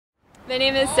My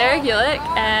name is Gulick,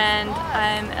 and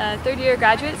I'm a third-year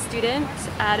graduate student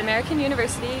at American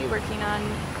University working on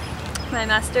my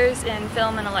master's in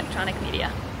film and electronic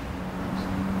media.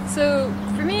 So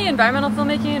for me, environmental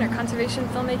filmmaking or conservation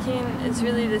filmmaking is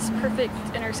really this perfect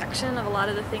intersection of a lot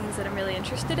of the things that I'm really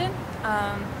interested in.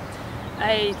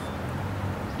 I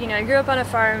grew up on a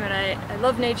farm, and I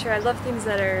love nature. I love things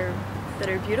that are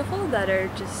beautiful, that are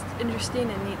just interesting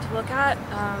and neat to look at.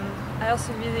 I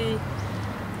also really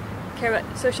care about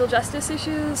social justice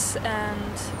issues and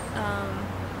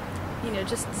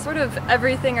just sort of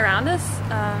everything around us.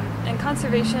 And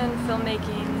conservation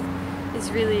filmmaking is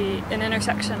really an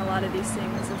intersection of a lot of these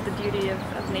things, of the beauty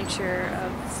of nature,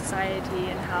 of society,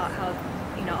 and how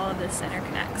all of this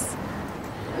interconnects.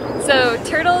 So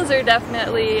turtles are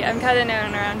definitely, I'm kind of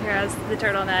known around here as the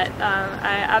turtle net.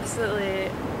 I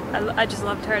just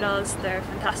love turtles. They're a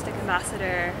fantastic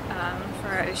ambassador for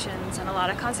our oceans and a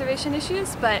lot of conservation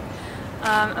issues, but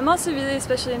I'm also really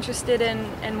especially interested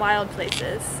in wild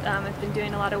places. I've been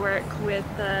doing a lot of work with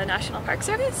the National Park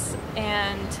Service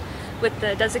and with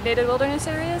the designated wilderness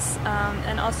areas,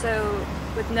 and also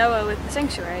with NOAA with the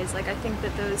Sanctuaries. I think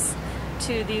that those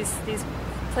two, these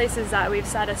places that we've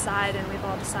set aside and we've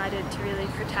all decided to really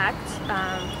protect,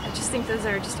 I just think those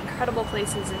are just incredible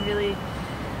places and really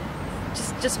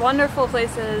just wonderful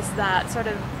places that sort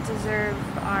of deserve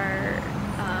our,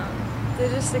 they're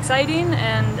just exciting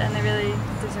and they really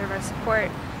deserve our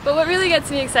support. But what really gets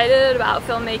me excited about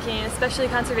filmmaking, especially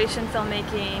conservation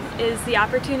filmmaking, is the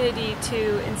opportunity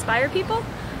to inspire people.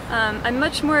 I'm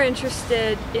much more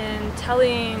interested in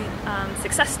telling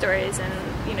success stories and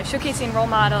showcasing role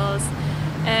models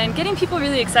and getting people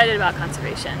really excited about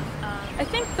conservation. I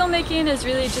think filmmaking is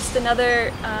really just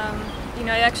another,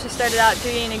 I actually started out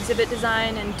doing exhibit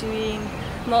design and doing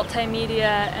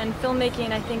multimedia, and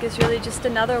filmmaking I think is really just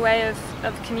another way of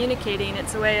communicating.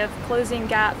 It's a way of closing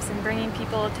gaps and bringing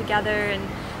people together and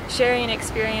sharing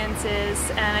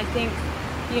experiences, and I think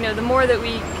the more that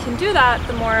we can do that,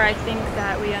 the more I think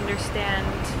that we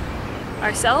understand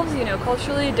ourselves,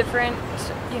 culturally different,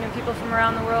 people from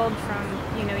around the world, from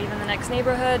even the next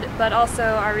neighborhood, but also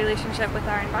our relationship with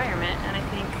our environment. And I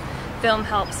think film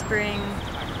helps bring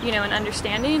an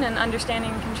understanding, and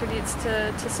understanding contributes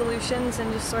to solutions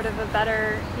and just sort of a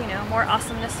better, more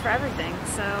awesomeness for everything.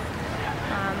 So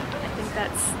I think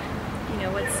that's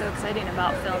what's so exciting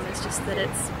about film, is just that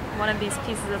it's one of these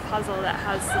pieces of puzzle that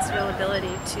has this real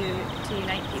ability to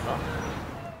unite people.